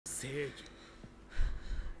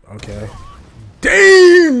Okay.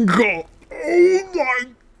 Dang! Oh my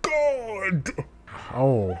god!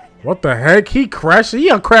 Oh, what the heck? He crashed. He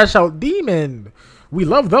a crash out demon. We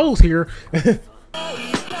love those here.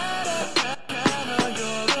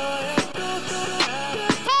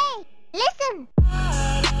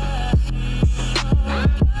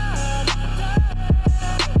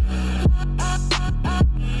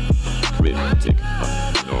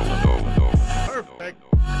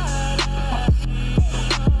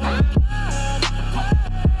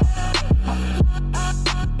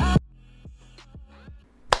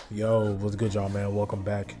 Yo, what's good, y'all, man? Welcome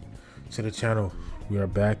back to the channel. We are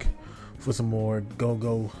back for some more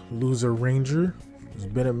Go Loser Ranger. It's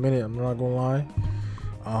been a minute, I'm not gonna lie.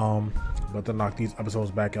 About to knock these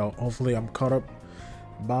episodes back out. Hopefully I'm caught up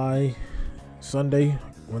by Sunday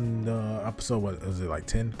when the episode, what is it, like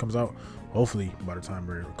 10 comes out. Hopefully by the time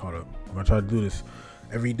we're caught up. I'm gonna try to do this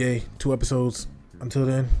every day, 2 episodes until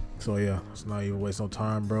then. So yeah, let's not even waste no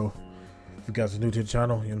time, bro. If you guys are new to the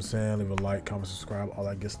channel, you know what I'm saying, leave a like, comment, subscribe, all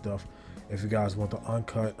that good stuff. If you guys want the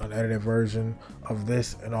uncut, unedited version of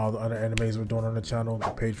this and all the other animes we're doing on the channel, the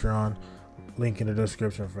Patreon, link in the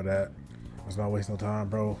description for that. Let's not waste no time,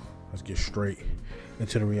 bro. Let's get straight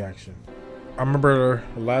into the reaction. I remember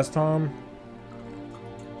last time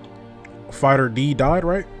Fighter D died,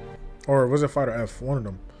 right? Or was it Fighter F? One of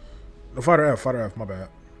them. No, Fighter F, my bad.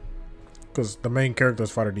 Because the main character is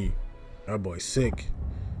Fighter D. That boy's sick.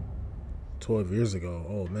 12 years ago.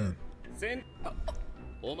 Oh man.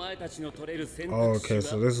 Oh, okay,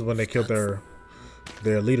 so this is when they killed their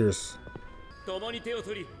leaders.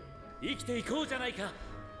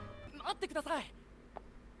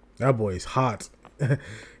 That boy's hot.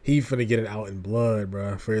 He finna get it out in blood,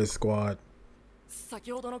 bro, for his squad.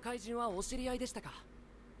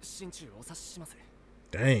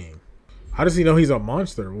 Dang. How does he know he's a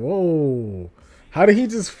monster? Whoa. How did he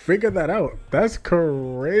just figure that out? That's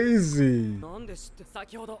crazy. I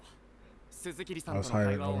was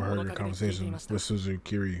hiding, overheard your conversation with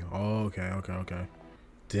Suzukiri. Oh, okay.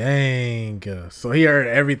 Dang. So he heard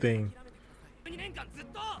everything.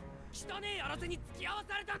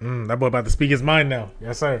 That boy about to speak his mind now.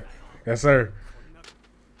 Yes, sir. Yes, sir.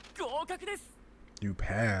 You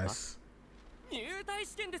pass. We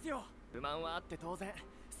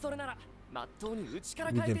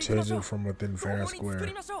can change it from within fair and square.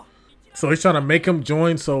 So he's trying to make him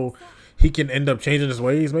join so he can end up changing his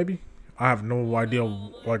ways, maybe? I have no idea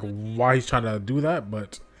like why he's trying to do that,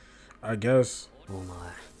 but I guess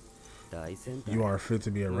you are fit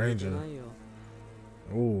to be a ranger.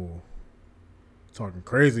 Ooh. Talking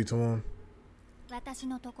crazy to him.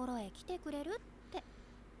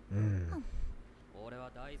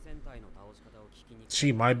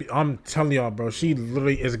 She might be. I'm telling y'all, bro. She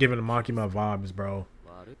literally is giving Makima vibes, bro.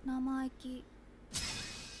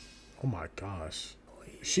 Oh my gosh.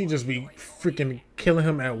 She just be freaking killing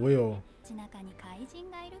him at will.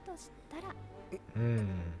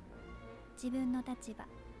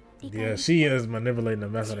 Yeah, she is manipulating the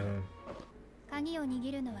mess out of him.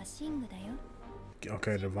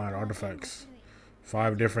 Okay, divine artifacts.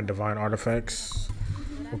 5 different divine artifacts.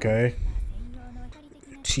 Okay.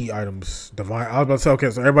 Chi items. Divine. I was about to say, okay,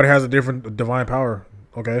 so everybody has a different divine power.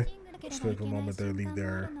 Okay. Split for a moment, they leave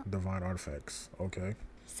their divine artifacts. Okay.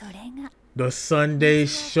 The Sunday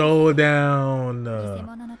Showdown.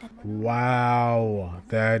 Wow.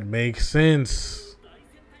 That makes sense.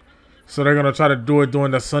 So they're going to try to do it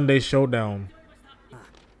during the Sunday Showdown.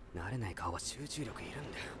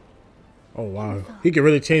 Oh, wow. He can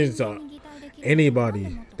really change to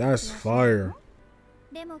anybody. That's fire.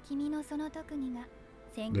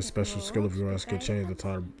 This special skill of yours can change the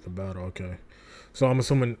time of the battle. Okay. So I'm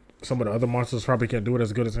assuming some of the other monsters probably can't do it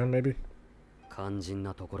as good as him, maybe?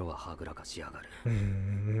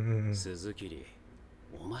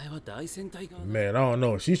 Man, I don't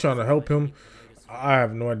know. She's trying to help him. I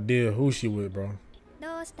have no idea who she with, bro.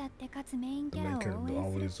 The main character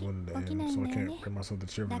always win the end, so I can't bring myself to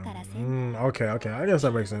cheer for them. Okay. I guess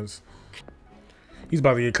that makes sense. He's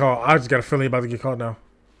about to get caught. I just got a feeling he's about to get caught now.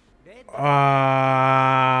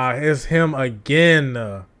 It's him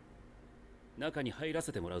again.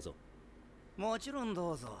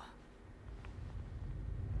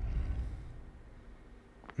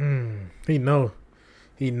 He know.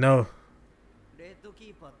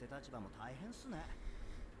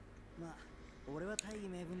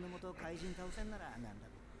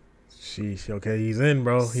 Sheesh, okay, he's in,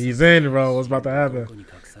 bro. What's about to happen?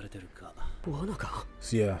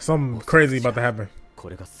 So, yeah, something crazy about to happen.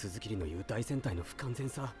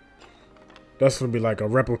 That's gonna be like a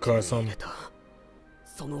replica or something.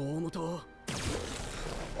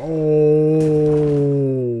 Oh,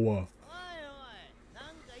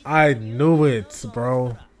 I knew it,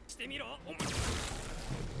 bro.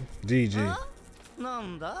 GG.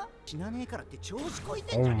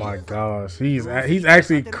 Oh my gosh, he's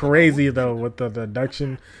actually crazy though with the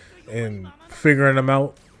deduction and figuring them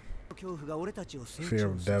out. Fear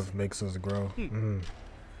of death makes us grow.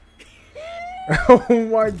 Oh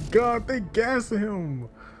my god, they gassing him.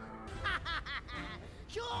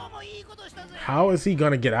 How is he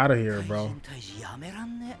gonna get out of here, bro?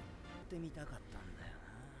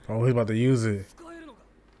 Oh, he's about to use it.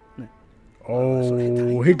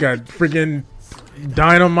 Oh, he got freaking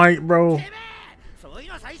dynamite, bro.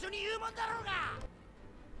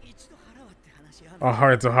 A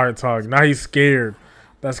heart-to-heart talk. Now he's scared.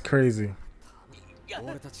 That's crazy. It's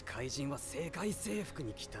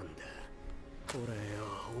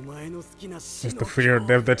the fear of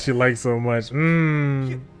death that you like so much.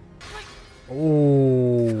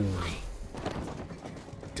 Oh.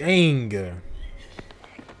 Dang.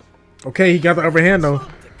 Okay, he got the upper hand though.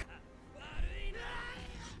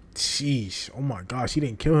 Sheesh. Oh my gosh, he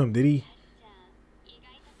didn't kill him, did he?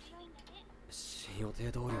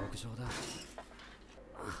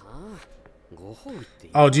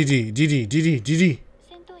 Oh, GG.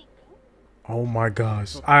 Oh my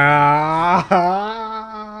gosh.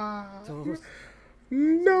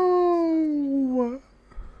 No.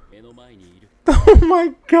 Oh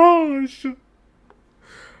my gosh.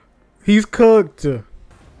 He's cooked.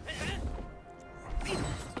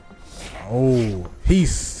 Oh, he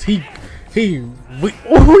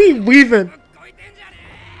weaving.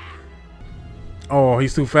 Oh,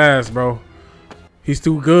 he's too fast, bro. He's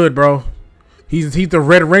too good, bro. He's the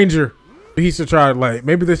Red Ranger. He should try, like,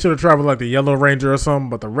 maybe they should have tried with like the Yellow Ranger or something,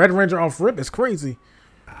 but the Red Ranger off rip is crazy.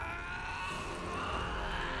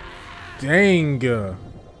 Dang.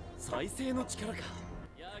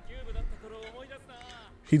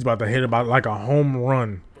 He's about to hit about like a home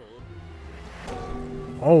run.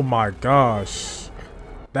 Oh my gosh.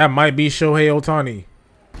 That might be Shohei Ohtani.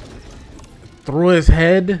 Through his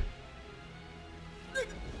head.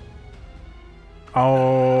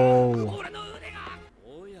 Oh.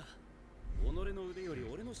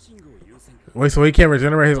 Wait, so he can't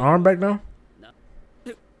regenerate his arm back now?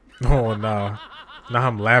 Oh, no. Now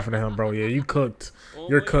I'm laughing at him, bro. Yeah, you cooked.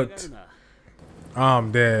 You're cooked.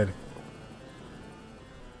 I'm dead.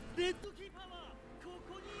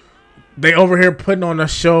 They over here putting on a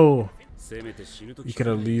show. You could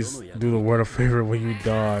at least do the word of favor when you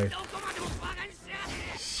die.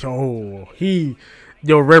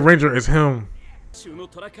 Yo, Red Ranger is him.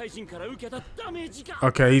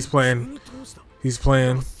 Okay, he's playing.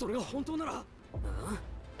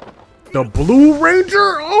 The Blue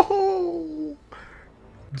Ranger. Oh,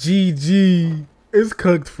 GG. It's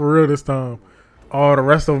cooked for real this time. Oh, the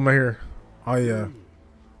rest of them are here. Oh yeah.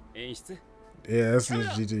 Yeah, that's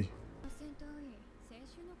just GG.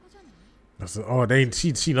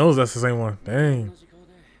 She knows that's the same one. Dang.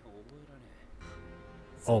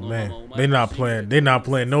 Oh man, they not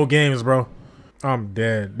playing no games, bro. I'm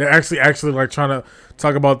dead. They're actually like trying to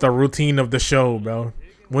talk about the routine of the show, bro.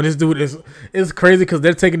 When this dude it's crazy because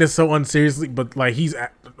they're taking this so unseriously, but like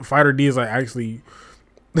Fighter D is like actually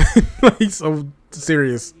like so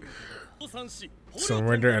serious.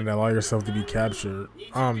 Surrender and allow yourself to be captured.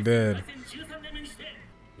 I'm dead.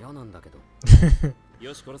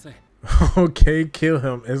 Okay, kill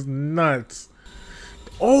him. It's nuts.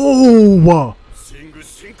 Oh!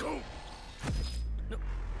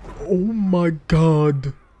 Oh my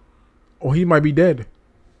god. Oh, he might be dead.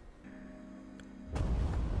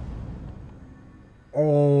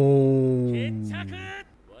 Oh.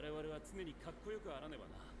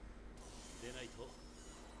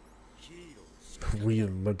 We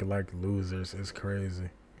look like losers. It's crazy.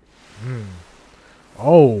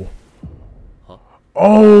 Oh. Oh.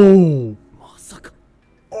 Oh.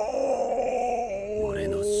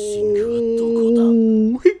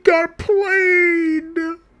 He got played.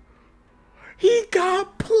 He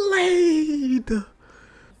got played.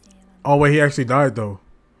 Oh wait, he actually died though.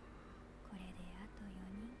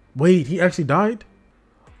 Wait, he actually died?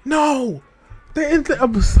 No. The end the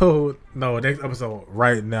episode. No, next episode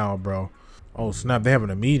right now, bro. Oh snap, they having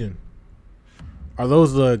a meeting. Are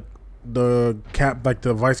those the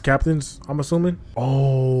vice captains, I'm assuming?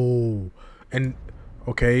 Oh. And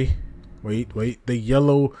okay. Wait. The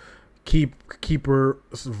yellow keeper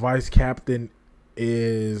vice captain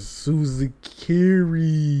is Suzukiri.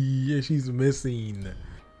 And she's missing.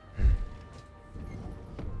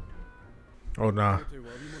 Oh nah.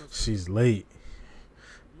 She's late.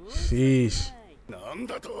 Sheesh.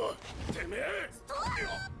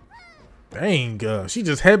 Dang, she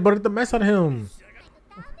just headbutted the mess out of him.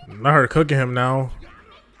 Not her cooking him now.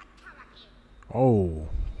 Oh.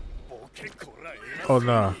 Oh,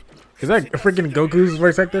 nah. Is that freaking Goku's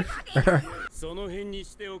voice actor?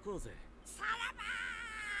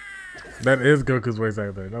 That is Goku's voice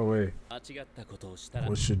actor. No way.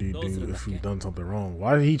 What should he do if he's done something wrong?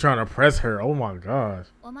 Why is he trying to press her? Oh my gosh.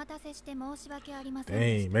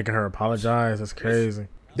 Dang, making her apologize. That's crazy.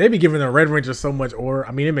 They be giving the Red Ranger so much aura.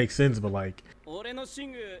 I mean, it makes sense, but like,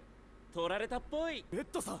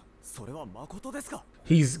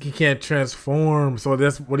 he can't transform, so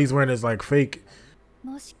that's what he's wearing is like fake.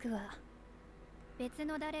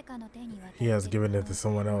 He has given it to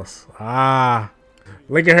someone else. Ah,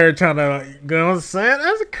 look at her trying to, you know what I'm saying?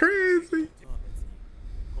 That's crazy.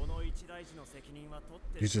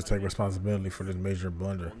 You should take responsibility for this major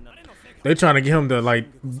blunder. They trying to get him to like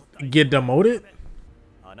get demoted.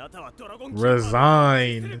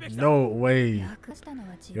 Resign. No way.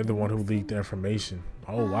 You're the one who leaked the information.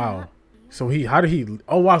 Oh wow. So how did he,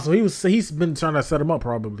 oh wow, so he's been trying to set him up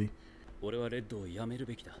probably. There's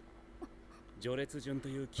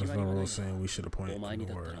no rule saying we should appoint him.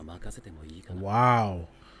 Wow.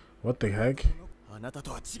 What the heck?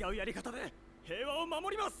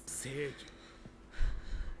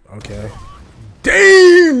 Okay.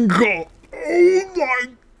 Dang! Oh my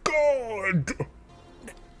god!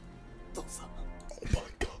 Oh my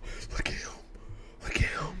god. Look at him. Look at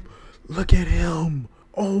him. Look at him.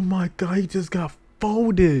 Oh my god, he just got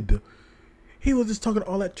folded. He was just talking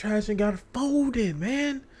all that trash and got folded,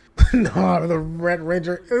 man. Nah, the Red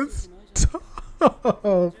Ranger is tough.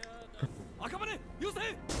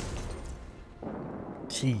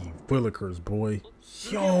 Gee, Willikers, boy.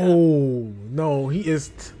 Yo, no, he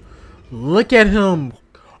is. Look at him.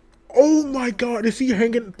 Oh my god, is he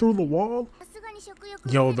hanging through the wall?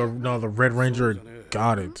 Yo, the Red Ranger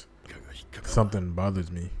got it. Something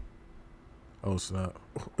bothers me. Oh snap.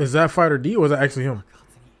 Is that Fighter D or is that actually him?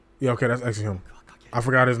 Yeah, okay, that's actually him. I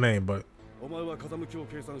forgot his name, but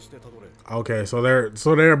okay, so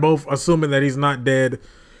they're both assuming that he's not dead.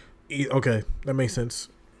 Okay, that makes sense.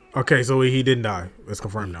 Okay, so he didn't die. It's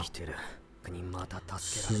confirmed now.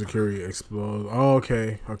 Security explodes. Oh,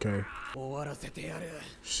 okay, okay.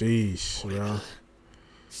 Sheesh, yeah.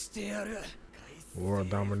 World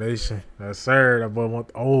domination. That's sir. That boy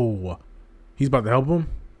want. Oh, he's about to help him.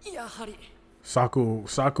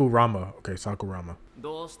 Sakurama. Okay, Sakurama.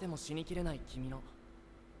 Oh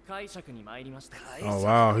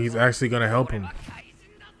wow, he's actually gonna help him.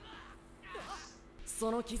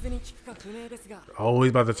 Oh, he's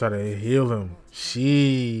about to try to heal him.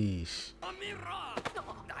 Sheesh.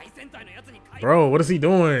 Bro, what is he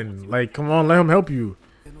doing? Like, come on, let him help you.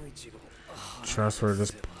 Transfer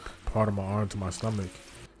this part of my arm to my stomach.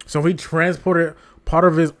 So he transported part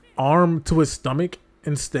of his arm to his stomach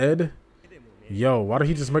instead? Yo, why did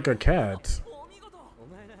he just make a cat?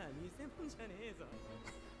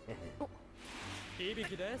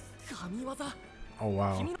 Oh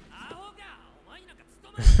wow.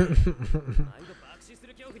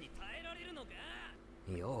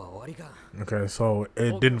 Okay, so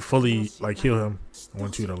it didn't fully like heal him. I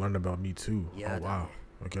want you to learn about me too. Oh wow.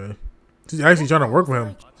 Okay. He's actually trying to work with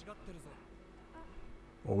him.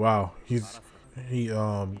 Oh wow. His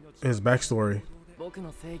backstory.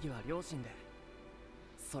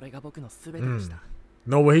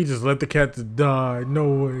 No way, he just let the cat to die. No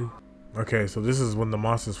way. Okay, so this is when the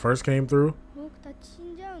monsters first came through.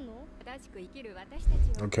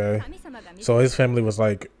 Okay. So his family was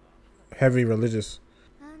like heavy religious.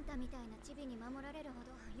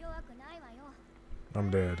 I'm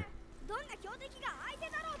dead.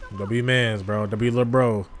 W mans, bro. W little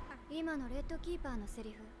bro.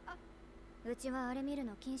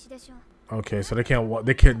 Okay, so they can't watch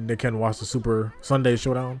the Super Sunday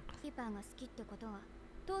Showdown.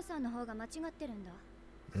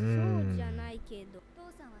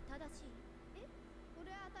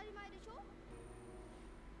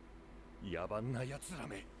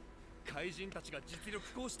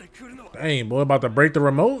 Dang, boy, about to break the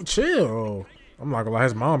remote. Chill. I'm not gonna lie,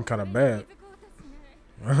 his mom kind of bad.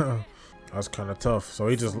 That's kind of tough. So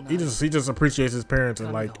he just appreciates his parents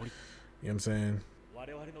and like, you know what I'm saying?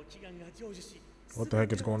 What the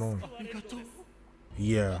heck is going on?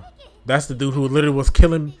 Yeah, that's the dude who literally was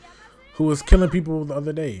killing people the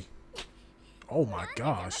other day. Oh my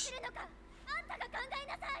gosh.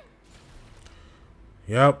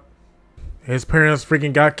 Yep. His parents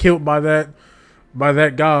freaking got killed by that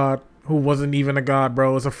god who wasn't even a god,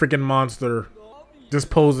 bro. It's a freaking monster just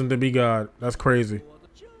posing to be god. That's crazy.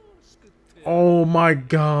 Oh my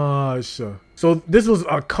gosh. So this was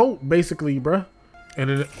a cult basically, bruh. And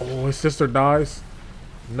then, oh, his sister dies.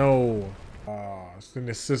 No. Then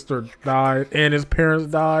his sister died and his parents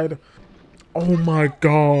died. Oh my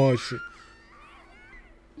gosh.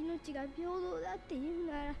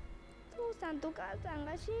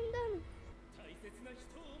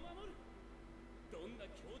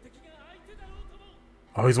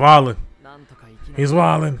 Oh, he's wilding. He's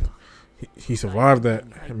wilding. He survived that.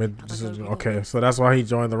 I mean, okay, so that's why he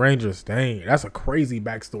joined the Rangers. Dang, that's a crazy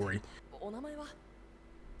backstory.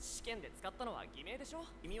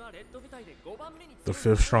 The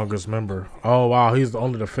 5th strongest member. Oh wow, he's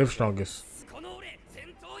only the 5th strongest.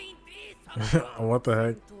 What the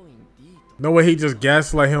heck? No way he just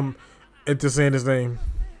gaslight him into saying his name.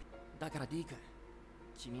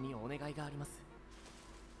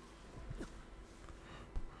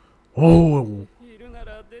 Oh,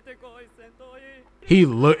 he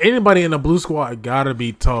look. Anybody in the blue squad gotta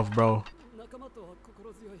be tough, bro.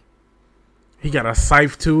 He got a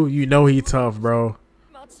scythe too. You know he tough, bro.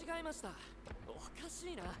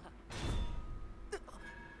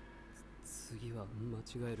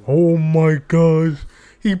 Oh my gosh,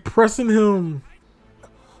 he pressing him.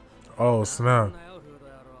 Oh snap.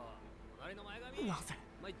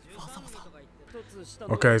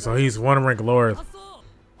 Okay, so he's 1 rank lower.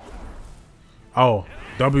 Oh,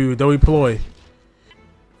 W ploy.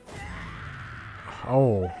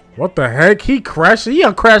 Oh, what the heck? He crashed. He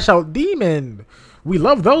a crash out demon. We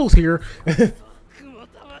love those here.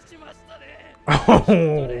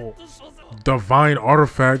 Oh, divine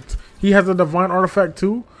artifact. He has a divine artifact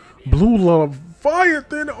too. Blue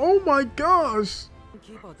Leviathan. Oh my gosh.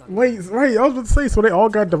 Wait, right. I was about to say, so they all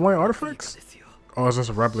got divine artifacts? Oh, it's just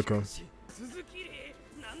a replica.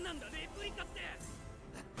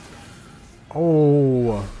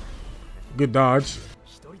 Oh, good dodge.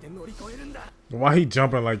 Why he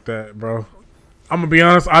jumping like that, bro? I'm gonna be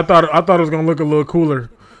honest. I thought it was gonna look a little cooler,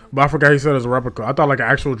 but I forgot he said it's a replica. I thought like an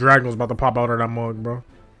actual dragon was about to pop out of that mug, bro.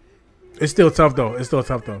 It's still tough though. It's still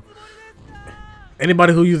tough though.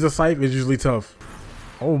 Anybody who uses a scythe is usually tough.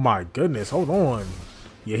 Oh my goodness. Hold on.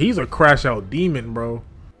 Yeah, he's a crash out demon, bro.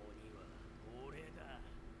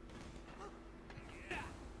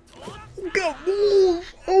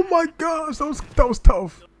 Oh my gosh, that was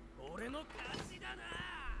tough.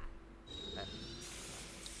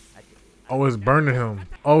 Oh, it's burning him.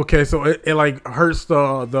 Okay, so it like hurts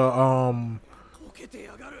the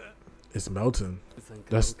it's melting.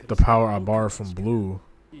 That's the power I borrowed from Blue.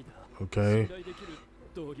 Okay.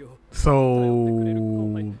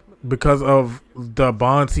 So because of the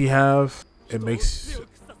bonds he have, it makes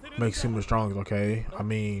him the strongest. Okay, I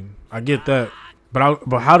mean I get that,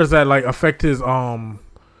 but how does that like affect his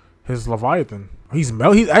Leviathan? He's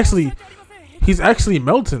actually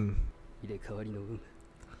melting.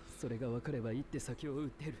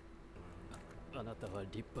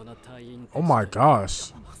 Oh my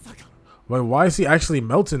gosh. Wait, why is he actually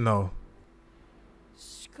melting though?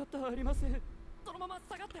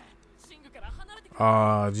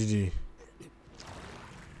 GG.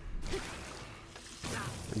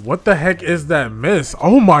 What the heck is that miss?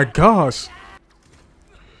 Oh my gosh.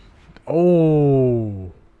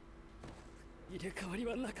 Oh.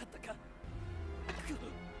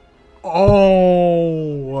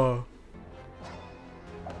 Oh.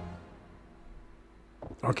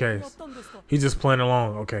 Okay. He's just playing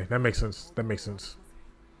along. Okay, that makes sense. That makes sense.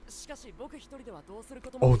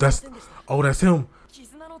 Oh, that's him.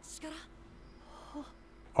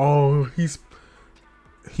 Oh, he's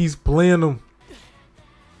playing him.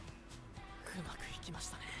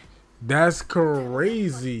 That's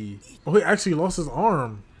crazy. Oh, he actually lost his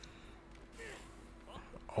arm.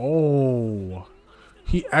 Oh,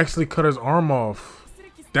 he actually cut his arm off.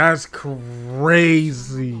 That's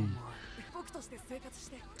crazy.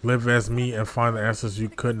 Live as me and find the answers you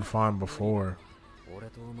couldn't find before.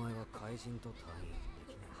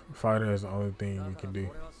 Fighting is the only thing we can do.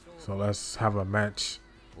 So let's have a match.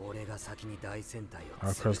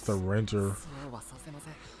 I'll press the Ranger.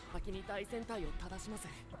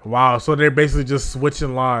 Wow, so they're basically just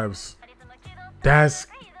switching lives. That's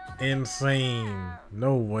insane.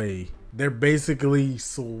 No way. They're basically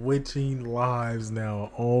switching lives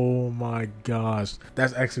now. Oh my gosh.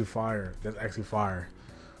 That's actually fire. That's actually fire.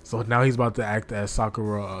 So now he's about to act as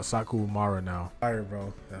Sakumaru now. Fire,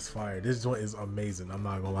 bro. That's fire. This joint is amazing. I'm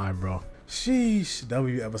not gonna lie, bro. Sheesh.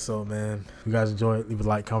 W episode, man. If you guys enjoyed, leave a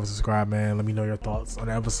like, comment, subscribe, man. Let me know your thoughts on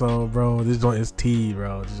the episode, bro. This joint is tea,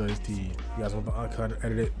 bro. This joint is tea. You guys want the uncut,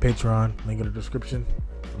 edited Patreon, link in the description.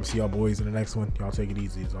 I'm gonna see y'all boys in the next one. Y'all take it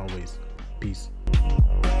easy as always. Peace.